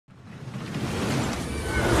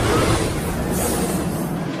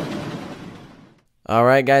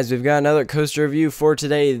Alright guys, we've got another coaster review for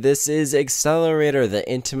today. This is Xcelerator, the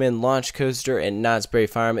Intamin launch coaster at Knott's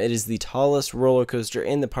Farm. It is the tallest roller coaster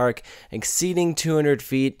in the park, exceeding 200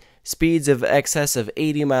 feet, speeds of excess of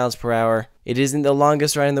 80 miles per hour. It isn't the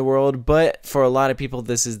longest ride in the world, but for a lot of people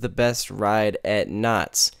this is the best ride at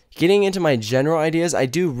Knott's. Getting into my general ideas, I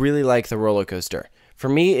do really like the roller coaster. For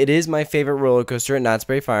me, it is my favorite roller coaster at Knott's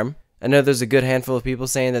Farm. I know there's a good handful of people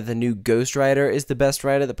saying that the new Ghost Rider is the best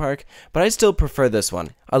ride at the park, but I still prefer this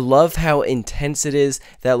one. I love how intense it is.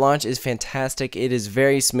 That launch is fantastic. It is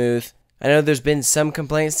very smooth. I know there's been some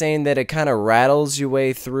complaints saying that it kind of rattles your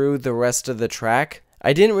way through the rest of the track.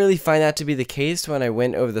 I didn't really find that to be the case when I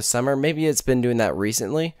went over the summer. Maybe it's been doing that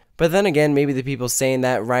recently. But then again, maybe the people saying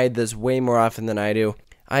that ride this way more often than I do.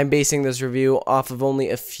 I'm basing this review off of only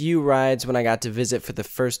a few rides when I got to visit for the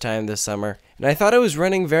first time this summer, and I thought it was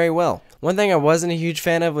running very well. One thing I wasn't a huge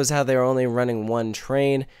fan of was how they were only running one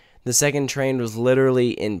train. The second train was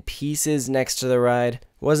literally in pieces next to the ride.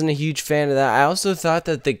 Wasn't a huge fan of that. I also thought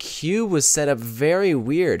that the queue was set up very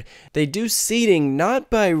weird. They do seating not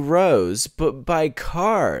by rows, but by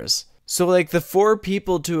cars. So like the 4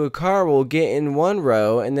 people to a car will get in one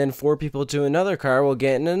row, and then 4 people to another car will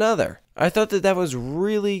get in another. I thought that was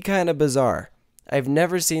really kind of bizarre. I've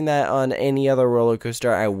never seen that on any other roller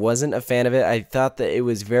coaster. I wasn't a fan of it. I thought that it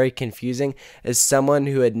was very confusing. As someone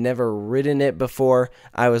who had never ridden it before,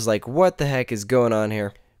 I was like, what the heck is going on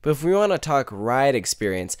here? But if we want to talk ride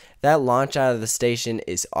experience, that launch out of the station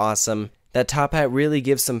is awesome. That top hat really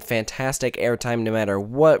gives some fantastic airtime no matter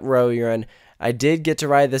what row you're in. I did get to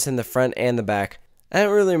ride this in the front and the back. I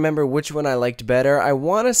don't really remember which one I liked better. I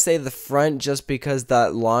want to say the front just because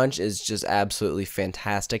that launch is just absolutely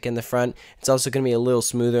fantastic in the front. It's also going to be a little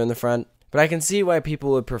smoother in the front, but I can see why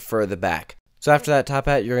people would prefer the back. So after that top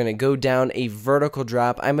hat, you're going to go down a vertical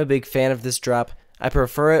drop. I'm a big fan of this drop. I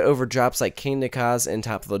prefer it over drops like King Knott and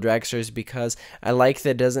Top of the Dragsters because I like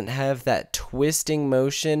that it doesn't have that twisting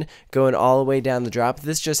motion going all the way down the drop.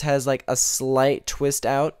 This just has like a slight twist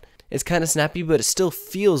out. It's kind of snappy, but it still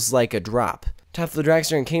feels like a drop. Top of the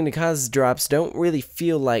Dragster and King Knott's drops don't really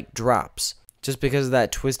feel like drops, just because of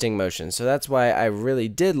that twisting motion, so that's why I really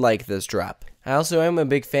did like this drop. I also am a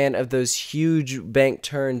big fan of those huge bank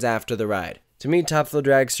turns after the ride. To me, Top of the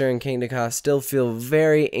Dragster and King Knott still feel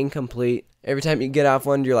very incomplete. Every time you get off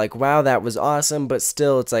one, you're like, wow, that was awesome, but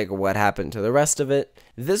still, it's like, what happened to the rest of it?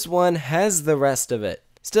 This one has the rest of it.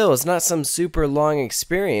 Still, it's not some super long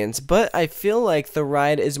experience, but I feel like the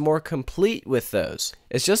ride is more complete with those.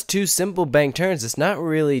 It's just 2 simple bank turns. It's not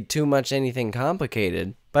really too much anything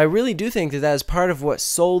complicated, but I really do think that is part of what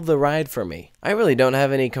sold the ride for me. I really don't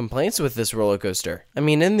have any complaints with this roller coaster. I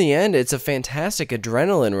mean, in the end, it's a fantastic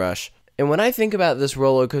adrenaline rush. And when I think about this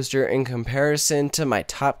roller coaster in comparison to my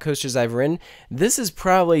top coasters I've ridden, this is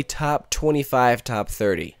probably top 25, top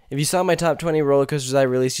 30. If you saw my top 20 roller coasters I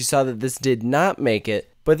released, you saw that this did not make it,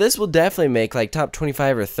 but this will definitely make like top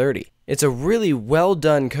 25 or 30. It's a really well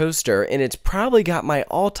done coaster, and it's probably got my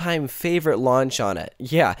all-time favorite launch on it.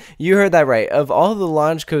 Yeah, you heard that right. Of all the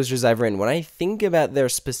launch coasters I've ridden, when I think about their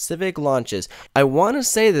specific launches, I want to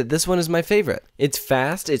say that this one is my favorite. It's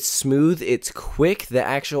fast, it's smooth, it's quick. The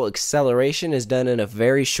actual acceleration is done in a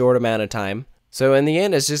very short amount of time. So in the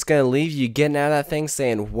end, it's just going to leave you getting out of that thing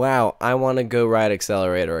saying, wow, I want to go ride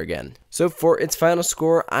Xcelerator again. So for its final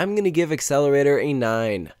score, I'm going to give Xcelerator a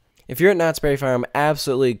 9. If you're at Knott's Farm,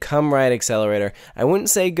 absolutely come ride Xcelerator. I wouldn't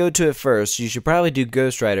say go to it first. You should probably do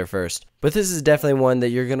Ghost Rider first. But this is definitely one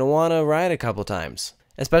that you're going to want to ride a couple times.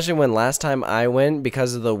 Especially when last time I went,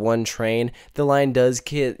 because of the one train, the line does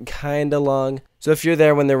get kind of long. So if you're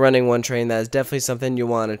there when they're running one train, that is definitely something you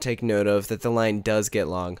want to take note of, that the line does get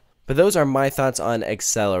long. But those are my thoughts on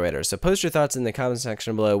Xcelerator. So post your thoughts in the comment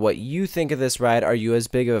section below what you think of this ride. Are you as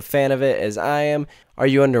big of a fan of it as I am? Are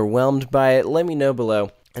you underwhelmed by it? Let me know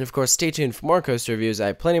below. And of course, stay tuned for more coaster reviews. I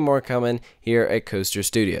have plenty more coming here at Coaster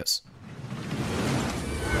Studios.